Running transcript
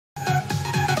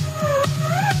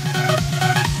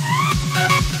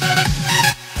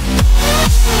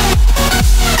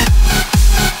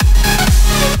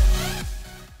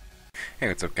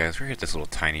what's up, guys? We're here at this little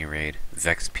tiny raid,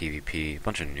 Vex PvP, a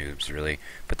bunch of noobs really,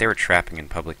 but they were trapping in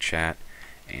public chat,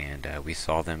 and we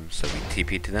saw them, so we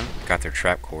TP'd to them, got their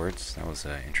trap cords. That was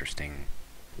an interesting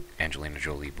Angelina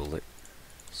Jolie bullet.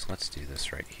 So let's do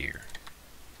this right here.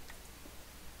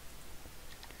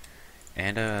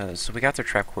 And so we got their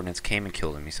trap coordinates, came and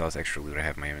killed them. You saw this extra loot I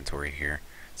have in my inventory here.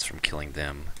 It's from killing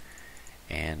them.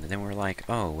 And then we're like,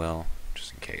 oh well,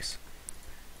 just in case,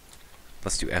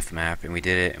 let's do fmap, and we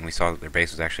did it, and we saw that their base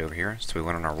was actually over here, so we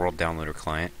went on our world downloader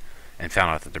client and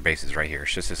found out that their base is right here.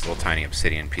 It's just this little tiny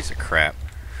obsidian piece of crap.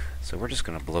 So we're just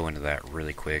gonna blow into that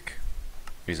really quick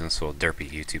using this little derpy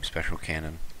YouTube special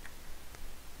cannon.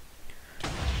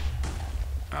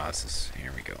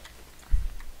 Here we go.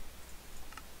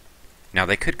 Now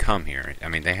they could come here. I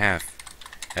mean, they have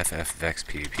FF Vex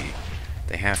PvP.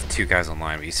 They have two guys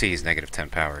online, but you see he's negative 10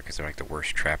 power because they're like the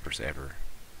worst trappers ever.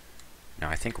 Now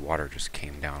I think water just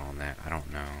came down on that. I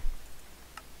don't know.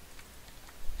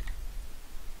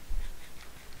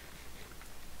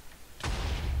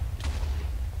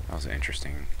 That was an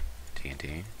interesting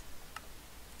TNT.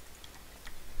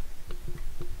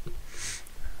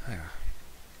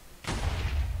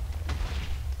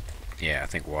 Yeah, I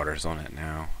think water's on it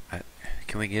now.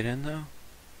 Can we get in though?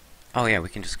 Oh yeah, we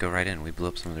can just go right in. We blew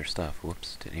up some of their stuff.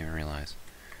 Whoops, didn't even realize.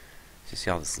 So you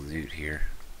see all this loot here.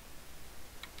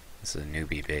 This is a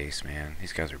newbie base, man.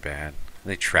 These guys are bad.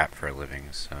 They trap for a living,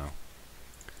 so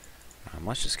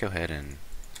let's just go ahead and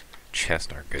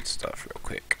chest our good stuff real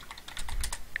quick.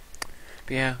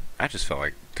 But yeah, I just felt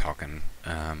like talking.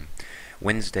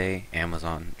 Wednesday,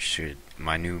 Amazon should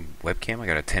my new webcam. I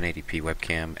got a 1080p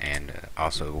webcam, and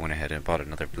also went ahead and bought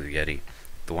another Blue Yeti.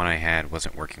 The one I had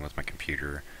wasn't working with my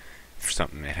computer for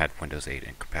something. It had Windows 8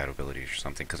 incompatibilities or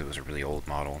something because it was a really old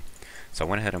model. So I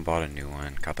went ahead and bought a new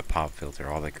one. Got the pop filter,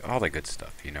 all the good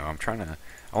stuff. You know, I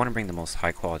want to bring the most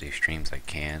high quality streams I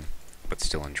can, but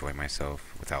still enjoy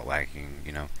myself without lagging.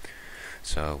 You know.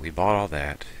 So we bought all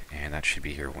that, and that should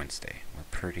be here Wednesday. We're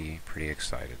pretty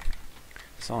excited.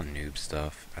 It's all noob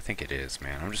stuff. I think it is,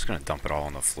 man. I'm just gonna dump it all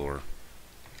on the floor.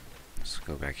 Let's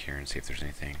go back here and see if there's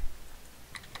anything.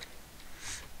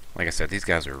 Like I said, these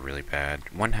guys are really bad.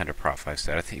 One had a Prop 5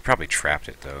 stat. I think he probably trapped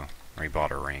it though, or he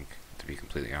bought a rank, to be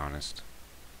completely honest.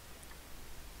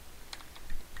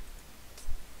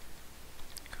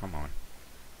 Come on,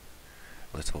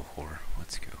 little whore.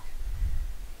 Let's go.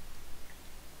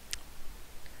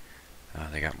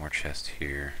 They got more chests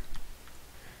here.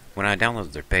 When I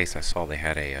downloaded their base, I saw they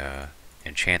had a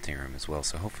enchanting room as well,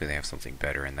 so hopefully they have something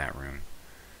better in that room.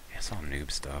 Yeah, it's all noob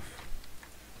stuff.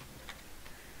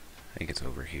 I think it's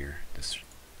over here.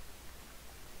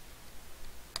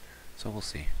 So we'll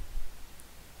see.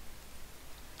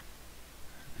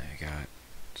 They got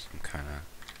some kind of,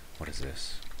 what is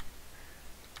this?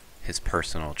 His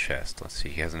personal chest. Let's see.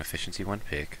 He has an efficiency 1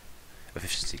 pick,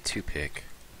 efficiency 2 pick,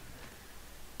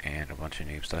 and a bunch of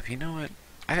noob stuff. You know what?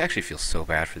 I actually feel so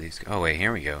bad for these. Oh wait,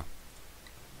 here we go.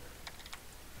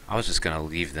 I was just gonna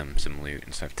leave them some loot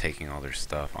instead of taking all their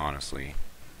stuff, honestly.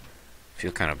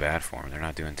 Feel kind of bad for them. They're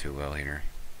not doing too well here.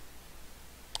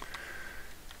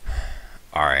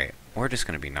 Alright, we're just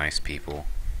gonna be nice people,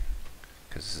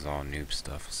 because this is all noob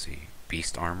stuff. Let's see.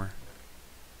 Beast armor.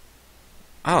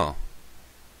 Oh.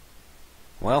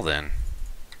 Well then.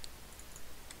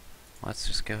 Let's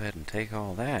just go ahead and take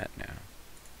all that now.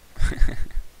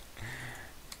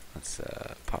 Let's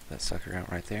pop that sucker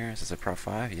out right there. Is this a Prop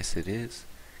 5? Yes it is.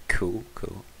 Cool.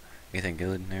 Anything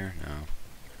good in there? No.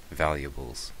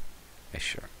 Valuables. Yeah,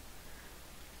 sure.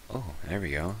 Oh, there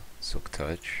we go. Silk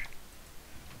touch.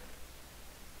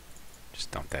 Just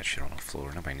dump that shit on the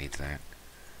floor. Nobody needs that.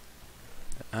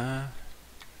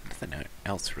 Nothing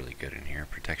else really good in here.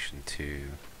 Protection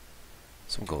 2.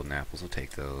 Some golden apples. We'll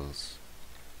take those.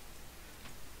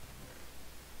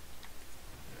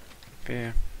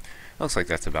 Yeah. Looks like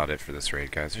that's about it for this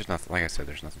raid, guys. There's nothing, like I said,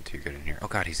 there's nothing too good in here. Oh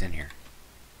god, he's in here.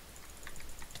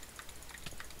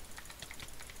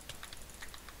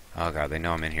 Oh god, they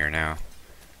know I'm in here now.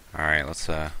 Alright, let's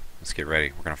get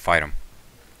ready. We're gonna fight them.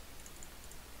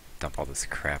 Dump all this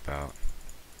crap out.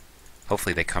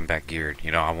 Hopefully they come back geared.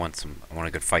 You know, I want a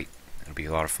good fight. It'll be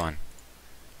a lot of fun.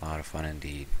 A lot of fun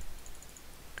indeed.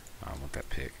 I want that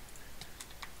pig.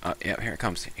 Yeah, here it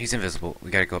comes. He's invisible. We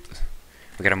gotta go up this.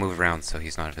 We gotta move around so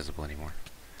he's not invisible anymore.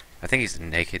 I think he's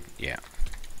naked. Yeah.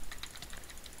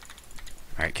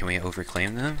 Alright, can we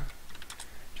overclaim them?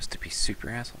 Just to be super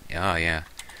asshole? Oh, yeah.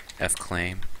 F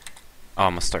claim. Oh,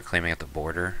 I'm gonna start claiming at the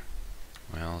border.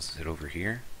 Well, is it over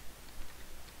here?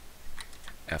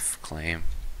 F claim.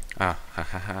 Ah, ha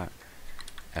ha ha.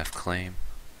 F claim.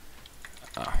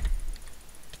 Oh.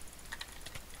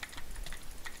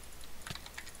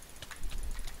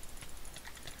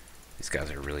 guys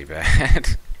are really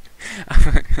bad.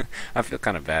 I feel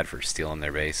kind of bad for stealing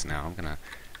their base now. I'm gonna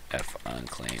F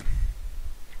unclaim.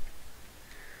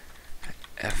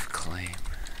 F claim.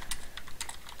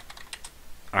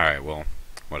 Alright, well,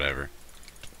 whatever.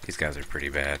 These guys are pretty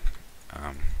bad.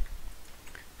 I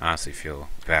honestly feel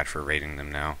bad for raiding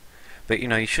them now. But, you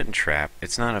know, you shouldn't trap.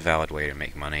 It's not a valid way to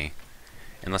make money.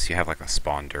 Unless you have, like, a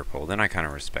spawn derp hole. Then I kind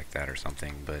of respect that or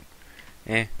something, but,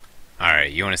 eh.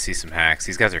 Alright, you want to see some hacks?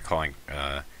 These guys are calling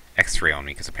X-ray on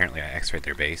me, because apparently I X-rayed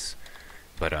their base.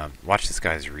 But, watch this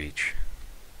guy's reach.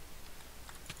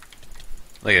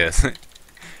 Look at this.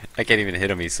 I can't even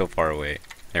hit him, he's so far away.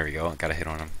 There we go, got a hit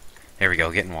on him. There we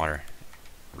go, get in water.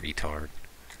 Retard.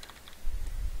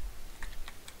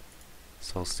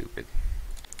 So stupid.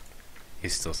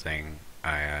 He's still saying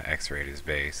I X-rayed his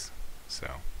base, so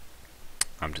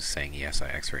I'm just saying yes, I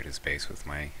X-rayed his base with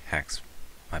my hacks,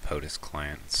 my POTUS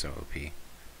client. It's so OP. Did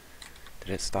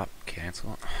it stop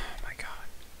cancel? Oh my god.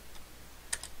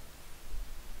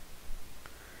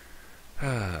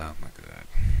 Oh my god.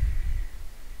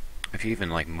 If you even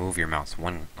like move your mouse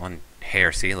one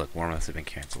hair, see, look, war must have been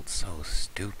canceled. So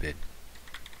stupid.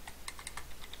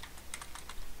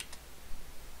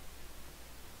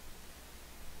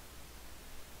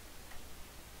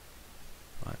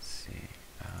 Let's see.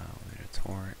 We need a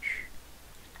torch.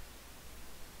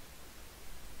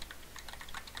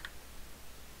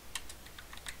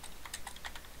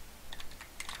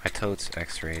 I totes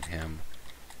X-rayed him.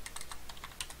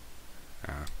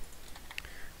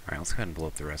 Alright, let's go ahead and blow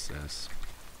up the rest of this.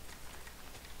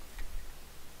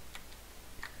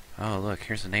 Oh, look,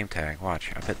 here's a name tag.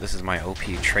 Watch. I bet this is my OP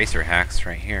tracer hacks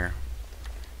right here.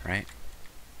 Right?